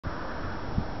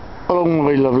Oh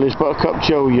my lovelies, Buttercup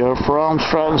Joe here from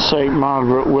Stratton St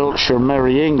Margaret, Wiltshire,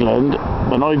 Merry England,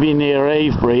 and I be near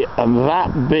Avebury, and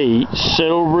that be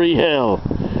Silbury Hill,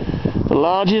 the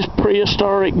largest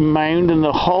prehistoric mound in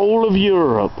the whole of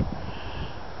Europe.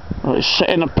 Oh, it's set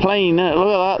in a plain, look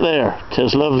at that there,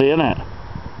 'tis lovely, isn't it?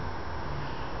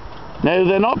 Now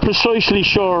they're not precisely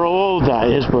sure how old that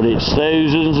is, but it's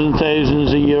thousands and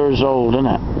thousands of years old, isn't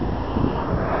it?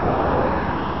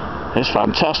 It's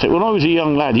fantastic. When I was a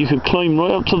young lad, you could climb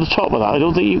right up to the top of that. I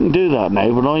don't think you can do that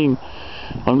now, but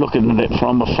I'm looking at it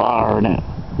from afar, innit?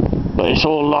 But it's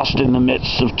all lost in the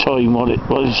midst of time, what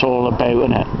it's all about,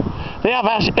 innit? They have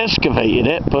excavated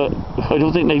it, but I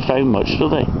don't think they found much, do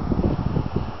they?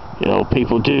 You know,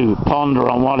 people do ponder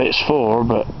on what it's for,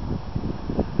 but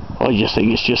I just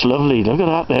think it's just lovely. Look at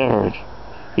that there.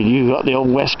 You got the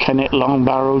old West Kennet long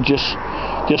barrow just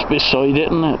beside it,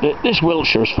 and this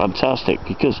Wiltshire is fantastic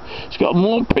because it's got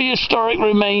more prehistoric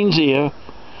remains here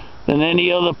than any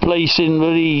other place in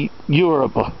really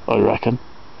Europe, I reckon.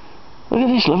 Look at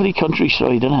this lovely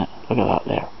countryside, isn't it? Look at that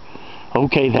there.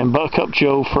 Okay then, Buttercup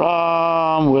Joe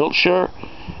from Wiltshire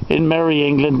in Merry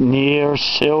England near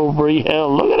Silbury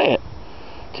Hill. Look at it.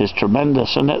 It is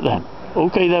tremendous, isn't it then?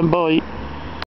 Okay then, bye.